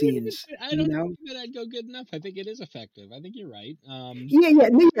those I wouldn't even scenes. say I You don't know, think that I'd go good enough. I think it is effective. I think you're right. yeah, yeah,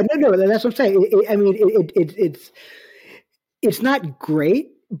 no, yeah, no, no. That's what I'm saying. I mean, it's not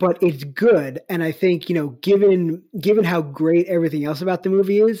great, but it's good. And I think given how great everything else about the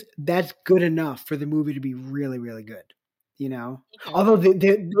movie is, that's good enough for the movie to be really, really good. Okay. Although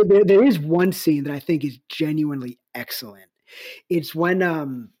there is one scene that I think is genuinely excellent. It's when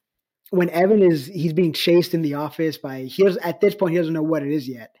Evan he's being chased in the office by at this point he doesn't know what it is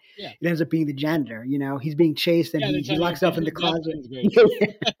yet. Yeah. It ends up being the janitor. He's being chased and Yeah, they're he telling you locks himself in the that closet. scene's great. Yeah, yeah,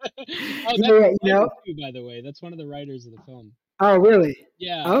 Oh, that's yeah. the writer too, by the way. That's one of the writers of the film. Oh, really?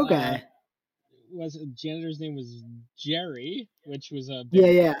 Yeah, Okay. was janitor's name was Jerry, which was a big Yeah,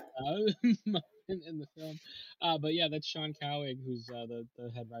 yeah. in the film. But yeah, that's Sean Cowig, who's the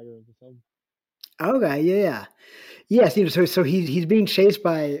head writer of the film. Okay, yeah, yeah. Yes, so he's being chased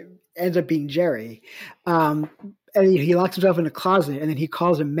by ends up being Jerry, um, and he locks himself in a closet, and then he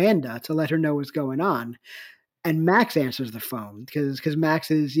calls Amanda to let her know what's going on, and Max answers the phone because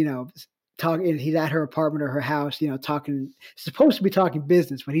Max is talking. He's at her apartment or her house, talking. Supposed to be talking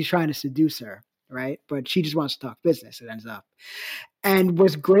business, but he's trying to seduce her, right? But she just wants to talk business. It ends up. And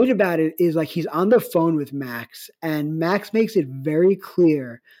what's great about it is like he's on the phone with Max, and Max makes it very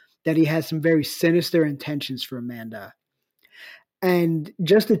clear that he has some very sinister intentions for Amanda. And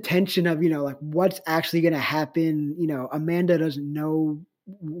just the tension of, like what's actually going to happen. Amanda doesn't know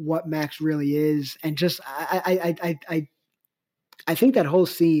what Max really is. And just, I think that whole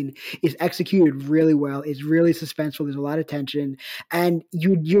scene is executed really well. It's really suspenseful. There's a lot of tension, and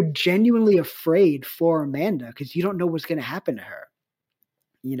you're genuinely afraid for Amanda because you don't know what's going to happen to her.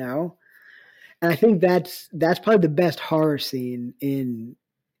 You know, and I think that's probably the best horror scene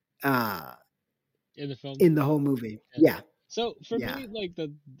uh In the film. in the whole movie. Yeah. Yeah, So for yeah. me, like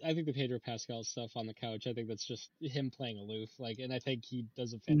I think the Pedro Pascal stuff on the couch, I think that's just him playing aloof. Like, and I think he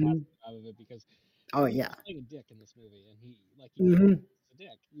does a fantastic Hmm. job of it because Oh he's yeah. playing a dick in this movie, and he knows Hmm. he's a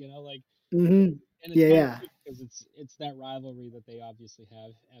dick, like, Hmm. and it's Yeah, kind of yeah. cute because it's that rivalry that they obviously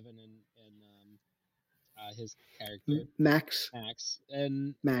have, Evan and his character Max, Max,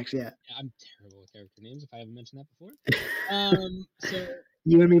 and Max. Yeah. yeah, I'm terrible with character names if I haven't mentioned that before. So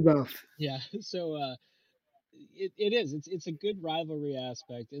You and me both. yeah, so it is it's a good rivalry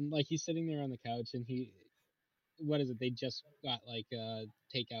aspect, and like he's sitting there on the couch, and what is it? They just got like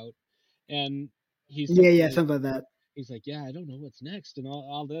takeout, and he's Yeah, sitting yeah. there. Something like that. He's like, yeah, I don't know what's next, and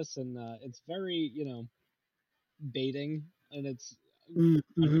all this, and it's very baiting, and it's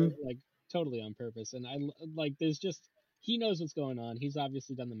Mm-hmm. like totally on purpose. And like there's just he knows what's going on. He's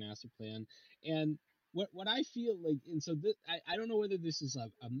obviously done the master plan, and what I feel like, and so I don't know whether this is a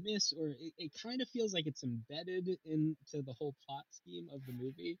miss or it kind of feels like it's embedded into the whole plot scheme of the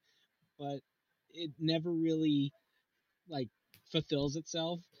movie, but it never really like fulfills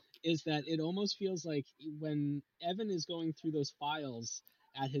itself. Is that it almost feels like when Evan is going through those files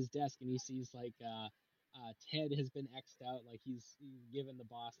at his desk and he sees like Ted has been X'd out, like he's given the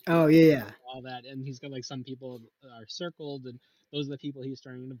boss Oh yeah, yeah. all that, and he's got like some people are circled, and those are the people he's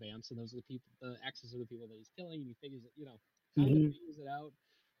turning into vamps, and those are the people, the X's are the people that he's killing, and he figures it, kind of Hmm. figures it out.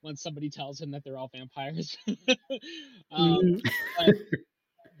 once somebody tells him that they're all vampires. Mhm. But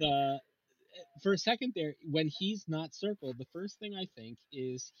the for a second there, when he's not circled, the first thing I think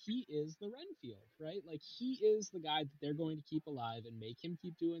is he is the Renfield, right? Like he is the guy that they're going to keep alive and make him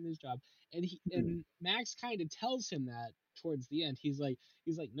keep doing his job. And Max kind of tells him that towards the end. He's like,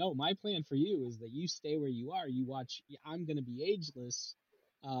 no, my plan for you is that you stay where you are. You watch. I'm gonna be ageless,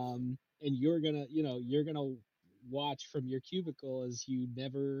 and you're gonna watch from your cubicle as you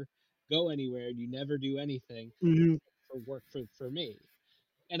never go anywhere and you never do anything Mhm. for work for me.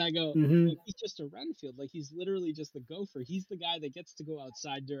 And I go, Mhm. oh, he's just a Renfield. Like he's literally just the gopher. He's the guy that gets to go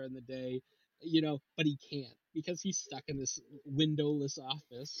outside during the day, but he can't because he's stuck in this windowless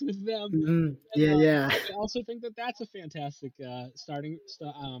office with them. Mhm. And Yeah, yeah. I also think that that's a fantastic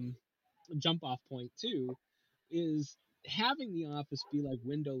jump off point too, is having the office be like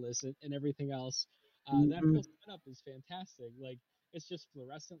windowless and everything else. That Mhm. whole setup is fantastic. Like it's just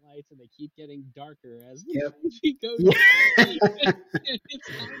fluorescent lights and they keep getting darker as the Yep. movie goes Yeah. on. It's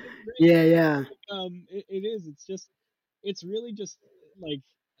kind of great. Yeah, yeah. It is. It's really just like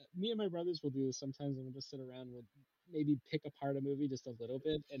me and my brothers will do this sometimes, and we'll just sit around. We'll maybe pick apart a movie just a little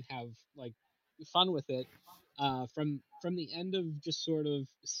bit and have like fun with it. From the end of just sort of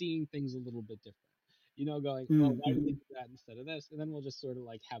seeing things a little bit different. Going, well, why did they Mhm. do that instead of this? And then we'll just sort of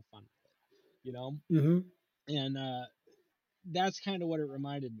like have fun with it. Mhm. And that's kind of what it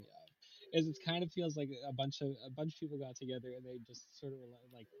reminded me of. Is it kind of feels like a bunch of people got together and they just sort of were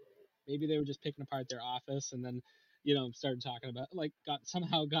like maybe they were just picking apart their office and then started talking about like got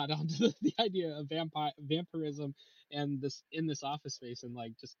onto the idea of vampirism and this office space and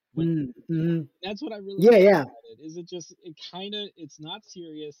like just went with Mhm. it. Mhm. That's what I really Yeah, like yeah. about it. Is it's not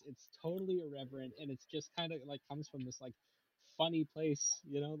serious, it's totally irreverent, and it's just kind of like comes from this like funny place,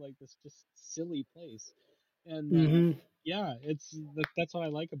 like this just silly place. And Mhm. yeah, that's what I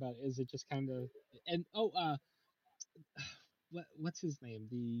like about it. Is it just kind of and what's his name?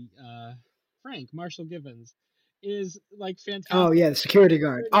 The Frank Marshall Givens is like Oh fantastic. yeah, the security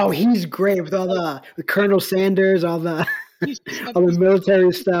guard. Security Oh, guard. he's great with all Like the Colonel Sanders, all the he's just got all the these military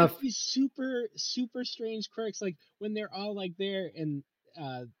he's got stuff. these super super strange quirks. Like when they're all like there and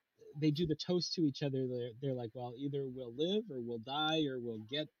uh, they do the toast to each other. They're like, well, either we'll live or we'll die or we'll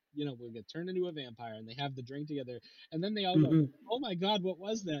get turned into a vampire. And they have the drink together, and then they all go, Mhm. oh my god, what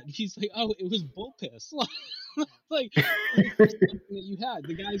was that? And he's like, oh, it was bull piss. Like it's just something that you had.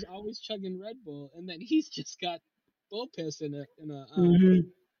 The guy's always chugging Red Bull, and then he's just got bull piss in a Mhm.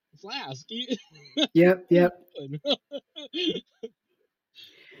 flask. Yep, What are you yep. doing?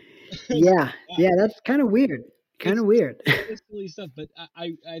 So, Yeah. yeah, Yeah, that's kind of weird. Kind it's of weird. it is silly stuff, but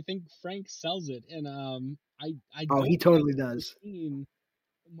I think Frank sells it, and I Oh, don't he think I've totally ever does. seen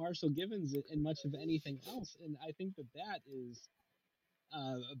Marshall Givens in much of anything else, and I think that is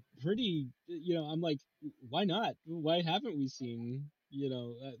pretty. I'm like, why not? Why haven't we seen this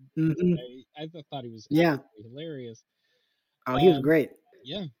Mhm. guy? Thought he was Yeah. absolutely hilarious. Oh, he was Um, great.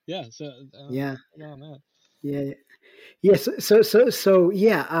 yeah, yeah. So Yeah. on that. Yeah. Yes. So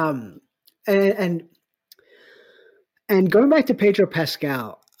yeah. And and and going back to Pedro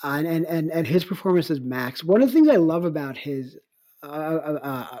Pascal and his performance as Max, one of the things I love about one of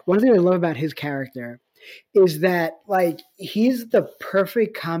the things I love about his character is that like he's the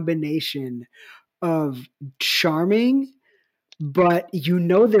perfect combination of charming, but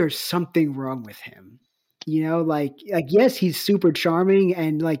there's something wrong with him. Like yes, he's super charming,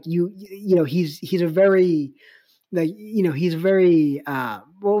 and like he's a very he's very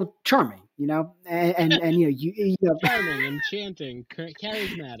well charming, and Charming, enchanting,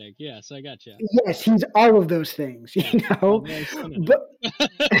 charismatic. Yes, I gotcha. yes, he's all of those things, Yeah. Oh, man, synonym. but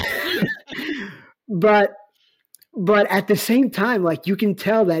but but at the same time, like you can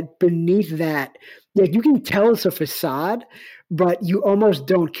tell that beneath that, like you can tell it's a facade, but you almost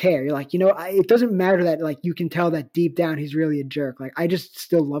don't care. You're like, it doesn't matter that like you can tell that deep down he's really a jerk. Like I just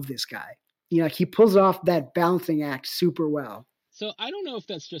still love this guy. Like he pulls off that balancing act super well. So I don't know if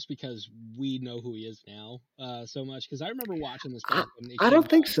that's just because we know who he is now so much. Because I remember watching this I, back when it I came don't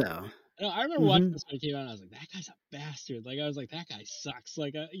think out. so. No, I remember watching Hmm. this when it came out. And I was like, that guy's a bastard. Like I was like, that guy sucks.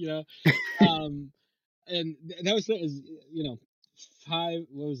 Like um, and that was is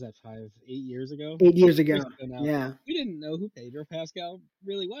 8 years ago, 8 years 8 years ago. ago now. Yeah. We didn't know who Pedro Pascal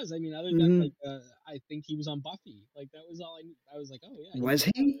really was. I mean, other than Hmm. like I think he was on Buffy. Like that was all I knew. I was like, oh yeah, he's Was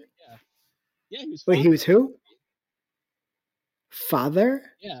he? yeah, yeah, he was Wait, Father he was on who? Buffy. Father?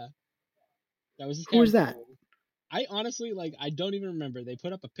 Yeah, that was his Who was character that? name. I honestly I don't even remember. They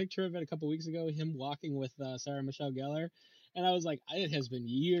put up a picture of it a couple weeks ago, him walking with Sarah Michelle Gellar, and I was like, it has been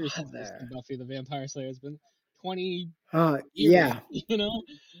years since I've seen Father. Buffy the Vampire Slayer. It's been 20 years, Yeah. you know.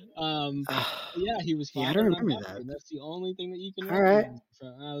 Yeah, he was Yeah, I don't firing on remember Buffy, that. and that's the only thing that you can All right. recognize from.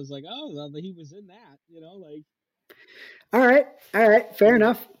 And I was like, oh, well, he was in that, you know, like. All right. All right. Fair Um,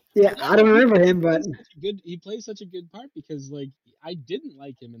 enough. Yeah, yeah, I no, don't remember him, but he plays such a good part because like I didn't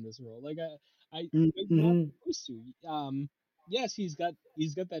like him in this role. Like you're not mm-hmm. supposed to. Yes, he's got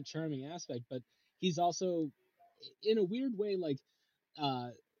that charming aspect, but he's also in a weird way like uh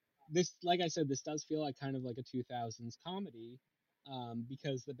this, like I said, this does feel like kind of like a 2000s comedy,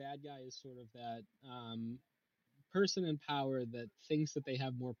 because the bad guy is sort of that person in power that thinks that they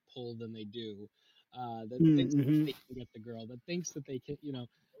have more pull than they do, that thinks that Mm-hmm. they can get the girl, that thinks that they can,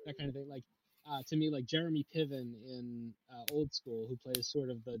 that kind of thing. Like, to me, like Jeremy Piven in Old School, who plays sort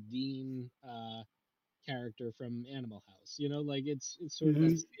of the Dean character from Animal House. Like it's sort of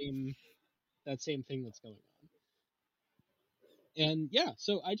Mm-hmm. that same thing that's going on. And yeah,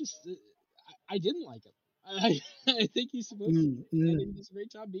 so I didn't like him. I think he's supposed to, I Mm-hmm. think he does a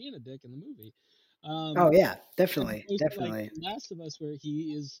great job being a dick in the movie. Oh yeah, As definitely, opposed to like definitely. Last of Us, where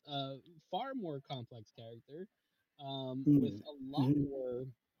he is a far more complex character, with a lot Mm-hmm. more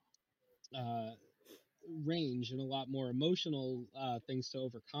uh, range and a lot more emotional things to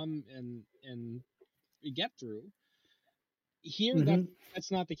overcome and get through. Here, Mm-hmm.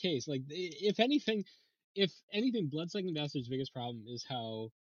 that's not the case. Like, if anything, Bloodsucking Bastards' biggest problem is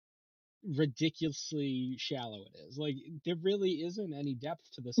how ridiculously shallow it is. Like, there really isn't any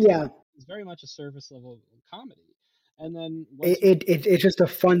depth to the story. Yeah, It's very much a surface level comedy. And then once you it's just a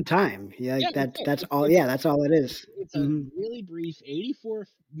fun time. Yeah, yeah, like that's that. it. That's It's all. it's Yeah, that's all it is. it's a Mm-hmm. really brief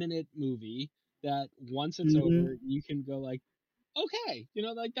 84-minute movie that once it's Mm-hmm. over, you can go like, okay,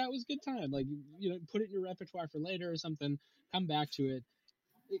 like that was a good time. Like, put it in your repertoire for later or something. Come back to it.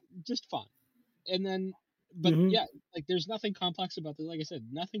 Just fun. And then, but Mm-hmm. yeah, like there's nothing complex about this. Like I said,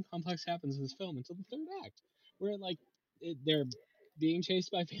 nothing complex happens in this film until the third act, where like they're being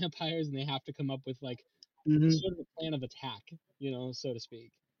chased by vampires and they have to come up with like Mm-hmm. sort of a plan of attack, so to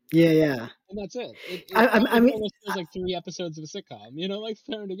speak. Yeah, yeah. And that's it. I It mean, almost feels like 3 episodes of a sitcom, like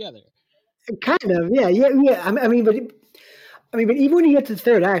thrown together. kind of. Yeah, yeah, yeah. But even when you get to the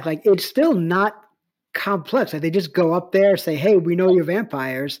third act, like it's still not complex. Like they just go up there, say, "Hey, we know Oh, you're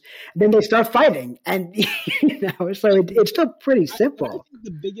vampires," and then they start fighting, and so it's still pretty but I simple. think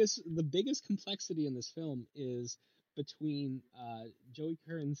the biggest complexity in this film is between Joey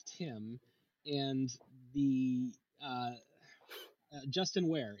Kern's Tim and the Justin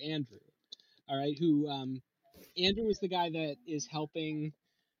Ware, Andrew. All right, who Andrew is the guy that is helping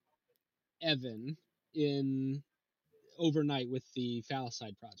Evan in overnight with the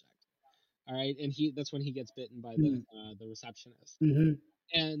Phalicide project. All right, and that's when he gets bitten by the receptionist. Mm-hmm.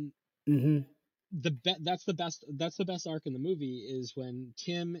 And Mm-hmm. that's the best arc in the movie is when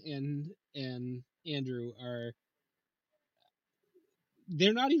Tim and Andrew are,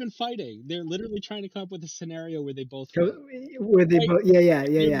 they're not even fighting. They're literally trying to come up with a scenario where they both win. Where they Right? both, yeah, yeah,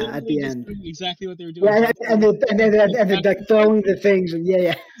 yeah, They're yeah. At literally the just end, doing exactly what they were doing. yeah, Justin Ware and then like exactly the same throwing the thing. things, and yeah,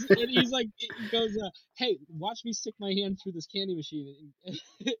 yeah. And he's like, he goes, "Hey, watch me stick my hand through this candy machine."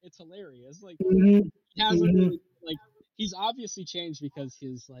 It's hilarious. Like Mm-hmm. he hasn't Mm-hmm. really like he's obviously changed because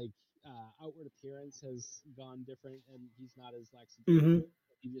his like outward appearance has gone different and he's not as Mm-hmm. lackadaisical.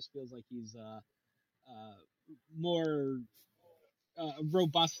 He just feels like he's uh, more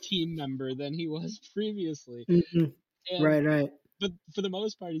robust team member than he was previously. Mm-hmm. And Right, right. but for the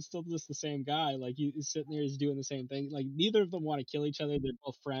most part, he's still just the same guy. Like he's sitting there, he's doing the same thing. Like neither of them want to kill each other. They're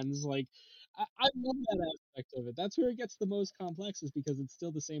both friends. Like I love that aspect of it. That's where it gets the most complex, is because it's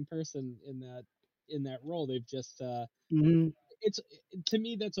still the same person in that role. They've just Mm-hmm. it's to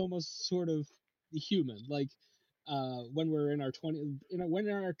me that's almost sort of human. Like when we're in our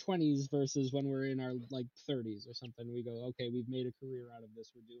 20s versus when we're in our like 30s or something, we go, okay, we've made a career out of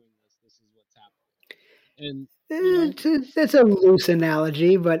this. We're doing this. This is what's happening. And It's a loose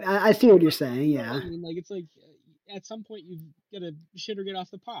analogy, but I see what you're saying. no, I Yeah. mean, like it's like at some point you've got to shit or get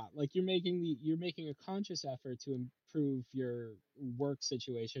off the pot. Like you're making a conscious effort to improve your work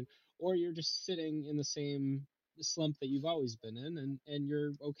situation, or you're just sitting in the same slump that you've always been in, and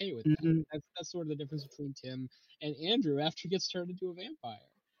you're okay with that. Mm-hmm. That's sort of the difference between Tim and Andrew after he gets turned into a vampire.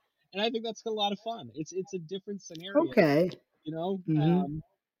 And I think that's a lot of fun. It's a different scenario, Okay. you know. Mm-hmm.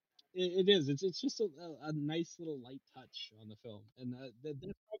 It is. It's just a nice little light touch on the film, and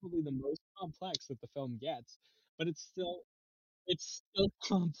that's probably the most complex that the film gets. But it's still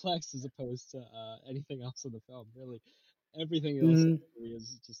complex as opposed to anything else in the film. Really, everything else in Mm-hmm. the movie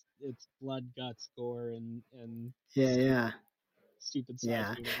is just it's blood, guts, gore, and Yeah, yeah, stupid side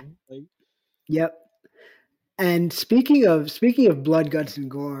yeah. humor. Like Yep. And speaking of blood, guts, and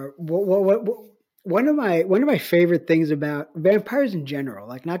gore, what one of my favorite things about vampires in general,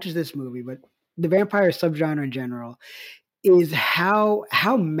 like not just this movie, but the vampire subgenre in general, is how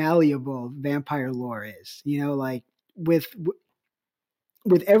malleable vampire lore is. Like with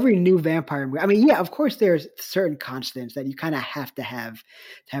with every new vampire movie. I mean, yeah, of course, there's certain constants that you kind of have to have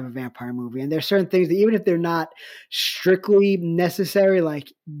a vampire movie, and there's certain things that even if they're not strictly necessary,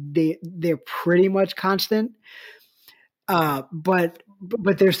 like they're pretty much constant. But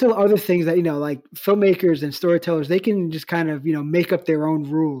there's still other things that like filmmakers and storytellers, they can just kind of make up their own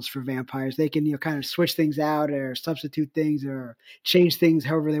rules for vampires. They can kind of switch things out or substitute things or change things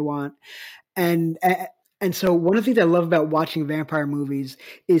however they want. And and so one of the things I love about watching vampire movies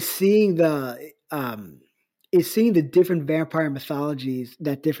is seeing the different vampire mythologies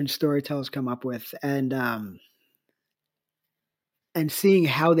that different storytellers come up with, and seeing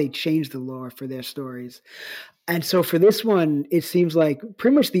how they change the lore for their stories. And so for this one, it seems like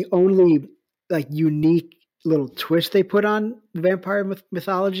pretty much the only like unique little twist they put on the vampire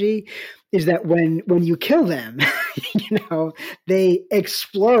mythology is that when you kill them, they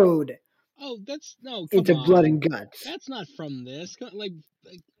explode Oh, that's no, come into blood on. and guts. That's not from this. Like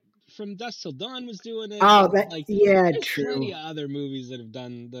from Dusk Till Dawn was doing it. Oh, that Like yeah, there's plenty true. of other movies that have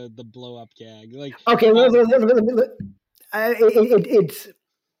done the blow up gag. Like Okay, uh,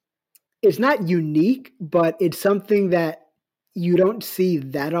 it's not unique, but it's something that you don't see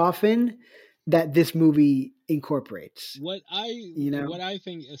that often that this movie incorporates. what I You know? what I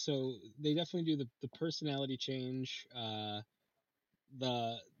think so they definitely do the personality change.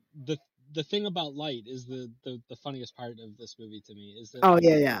 The the the thing about light is the funniest part of this movie to me is that Oh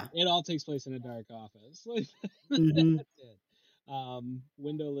yeah, yeah. it all takes place in a dark office. Like Hmm. that's it.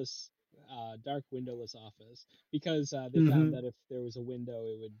 Windowless, dark windowless office because they found Hmm. that if there was a window,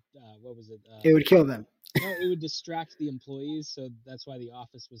 it would what was it? It would kill them. No, it would distract the employees. So that's why the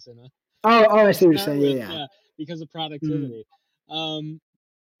office was in a Oh, I to see what you're start saying. with, Yeah, yeah, because of yeah. productivity. Um,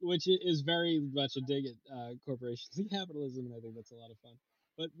 which is very much a dig at corporations and capitalism, and I think that's a lot of fun.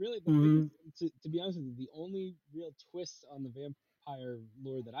 But really, the biggest, Hmm. to be honest with you, the only real twist on the vampire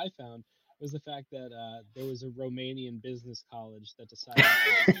lore that I found was the fact that there was a Romanian business college that decided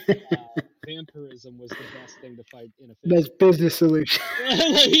that vampirism was the best thing to fight That's inefficiency. business solution.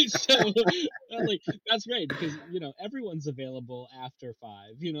 Like, so, like that's great because everyone's available after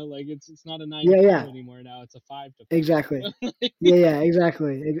 5. Like it's not a 9 to Yeah, 5 yeah, anymore now; it's a 5 to exactly. 5. Yeah, yeah,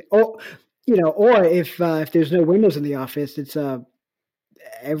 exactly. Or if there's no windows in the office, it's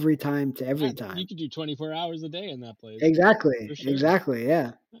every time to Yeah, every you time. could do 24 hours a day in that place for Exactly, sure. exactly.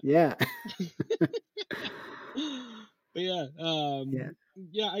 Yeah, yeah, But yeah, yeah.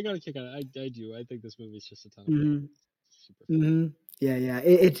 yeah, I got a kick out of it. I do. I think this movie's just a ton of fun. Hmm. It's super fun. Hmm. Yeah, yeah.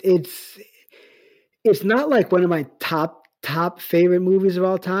 It's not like one of my top favorite movies of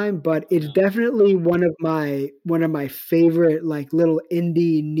all time, but it's No, definitely one of my favorite like little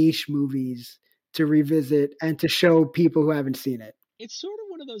indie niche movies to revisit and to show people who haven't seen it. it's sort of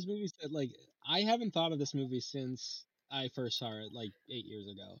one of those movies that like I haven't thought of this movie since I first saw it like 8 years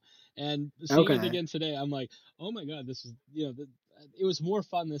ago, and seeing it Okay. again today, I'm like, oh my god, this is it was more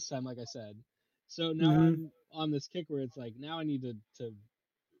fun this time, like I said. So now Hmm. I'm on this kick where it's like now I need to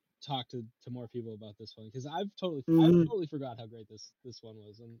talk to more people about this one because I've Hmm. totally forgot how great this one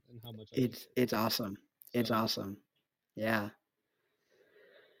was and how much I loved It's it. it's awesome. It's So awesome. Yeah.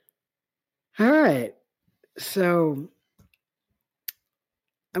 All right. So,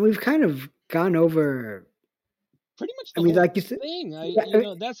 and we've kind of gone over. pretty much I the mean, whole like you said, thing.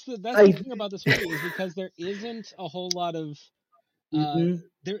 yeah, That's the like, thing about this movie is because there isn't a whole lot of uh hmm.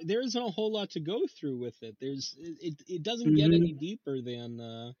 there isn't a whole lot to go through with it. It doesn't get any Hmm. deeper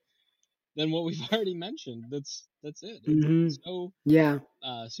than what we've already mentioned. That's it. Hmm. It's so Yeah.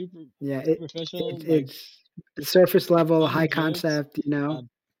 super Yeah. superficial, like It's just surface level, fun high jokes. concept. You know. Uh,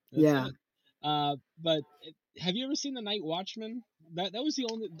 that's Yeah. it. But have you ever seen The Night Watchman? That was the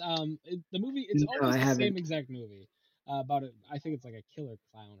only the movie. It's No, I almost the same haven't. exact movie about it. I think it's like a killer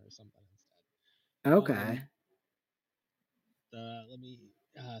clown or something instead. Okay. Let me.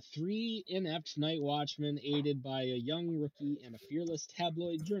 Three inept night watchmen, aided by a young rookie and a fearless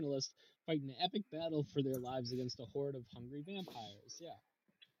tabloid journalist, fight an epic battle for their lives against a horde of hungry vampires. Yeah.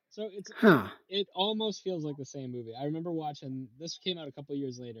 So Huh. it almost feels like the same movie. I remember watching this came out a couple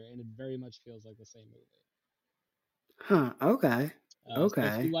years later, and it very much feels like the same movie. Huh. Okay. So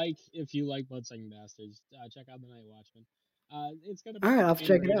Okay. if you like Bloodsucking Bastards, check out The Night Watchman. It's got All about right. the I'll have to same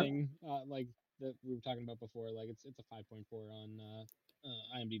check it out. rating like that we were talking about before. Like it's a 5.4 on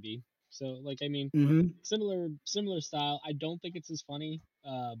IMDb. So like I mean, Hmm. similar style. I don't think it's as funny,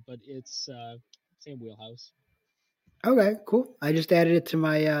 but it's same wheelhouse. Okay, cool. I just added it to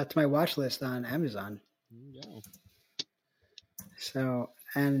my watch list on Amazon. There you go. So,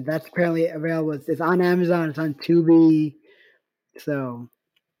 and that's apparently available. It's on Amazon. It's on Tubi. So,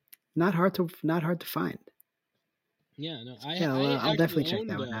 not hard to find. Yeah, no, Yeah, I I'll actually definitely check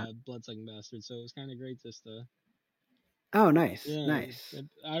that owned one out. Bloodsucking Bastards, so it was kind of great just to. Oh, nice, Yeah, nice.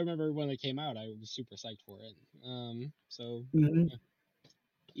 I remember when it came out, I was super psyched for it. So Mm-hmm. yeah,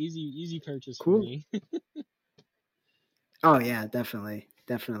 easy purchase for Cool. me. Oh yeah, definitely.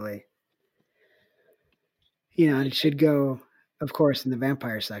 And it should go, of course, in the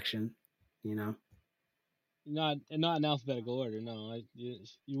vampire section. Not in alphabetical order. No, you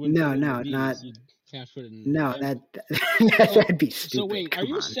wouldn't put No, it in the no, not B's. You'd have to put it in no. vamp. That'd be stupid. So wait, are Come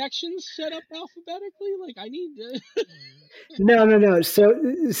your on. sections set up alphabetically? Like I need to. No. So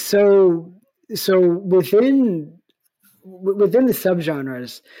within the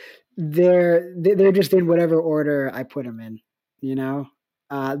subgenres, they're just in whatever order I put them in.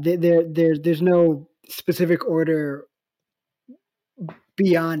 There's no specific order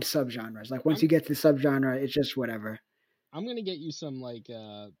beyond subgenres. Like once you get to the subgenre, it's just whatever. I'm gonna get you some like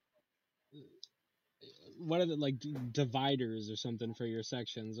what are the like dividers or something for your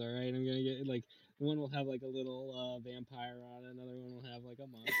sections? All right, I'm gonna get like one will have like a little vampire on it, another one will have like a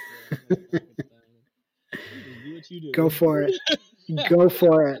monster. Do what you do. Go for it. Go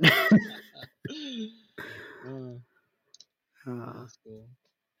for it. That's cool.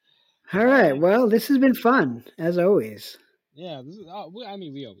 All right. Well, this has been fun as always. Yeah, this is. I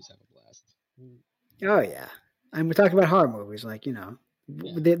mean, we always have a blast. Oh yeah, and we're talking about horror movies. Like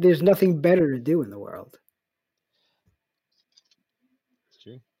there's nothing better to do in the world. It's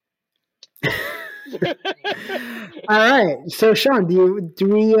true. All right. So, Sean, do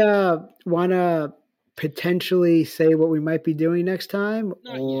we want to potentially say what we might be doing next time,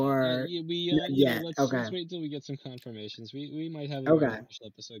 or yet. Let's wait till we get some confirmations. We might have a very special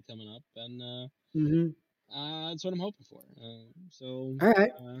episode coming up, and that's what I'm hoping for. So all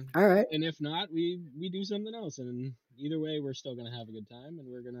right. And if not, we do something else, and either way, we're still gonna have a good time, and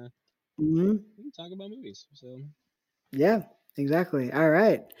we're gonna talk about movies. So yeah, exactly. All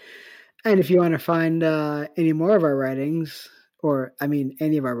right. And if you want to find any more of our writings, or I mean,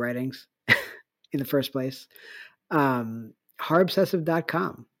 any of our writings in the first place,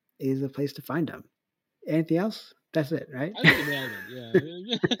 horrorobsessive.com is the place to find them. Anything else? That's it, right? I think you nailed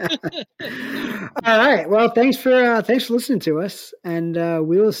it. Yeah. All right. Well, thanks for listening to us, and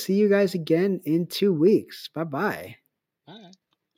we will see you guys again in 2 weeks. Bye-bye. Bye.